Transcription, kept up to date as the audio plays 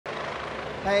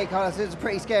Hey Carlos, it was a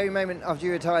pretty scary moment after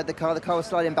you retired the car. The car was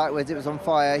sliding backwards, it was on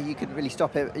fire, you couldn't really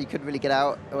stop it, you couldn't really get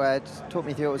out. Just talk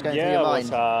me through what was going through your mind.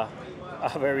 Yeah, it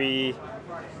was a very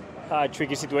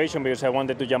tricky situation because I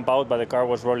wanted to jump out, but the car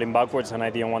was rolling backwards and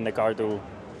I didn't want the car to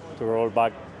roll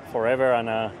back forever. And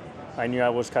I knew I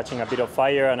was catching a bit of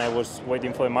fire and I was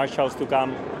waiting for the marshals to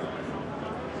come.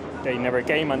 They never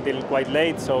came until quite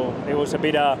late, so it was a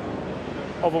bit of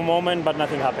a moment, but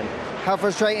nothing happened. How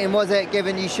frustrating was it,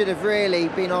 given you should have really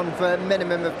been on for a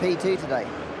minimum of P2 today?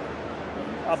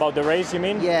 About the race, you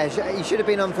mean? Yeah, you should have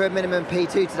been on for a minimum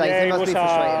P2 today, yeah, so it must be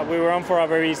frustrating. We were on for a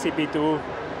very easy P2,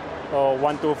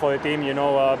 1-2 for the team, you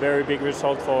know, a very big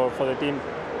result for the team.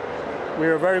 We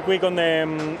were very quick on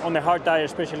the hard tire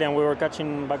especially, and we were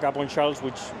catching back up on Charles,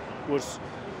 which was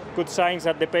good signs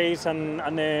at the pace and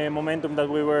the momentum that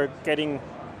we were getting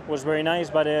was very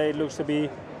nice, but it looks to be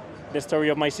the story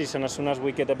of my season. As soon as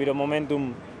we get a bit of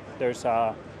momentum, there's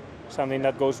something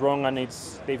that goes wrong and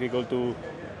it's difficult to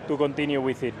continue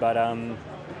with it. But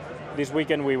this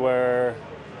weekend we were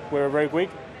very quick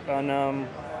and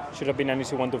should have been an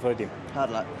easy 1-2 for the team.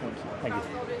 Hard luck. Thank you. Thank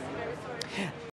you.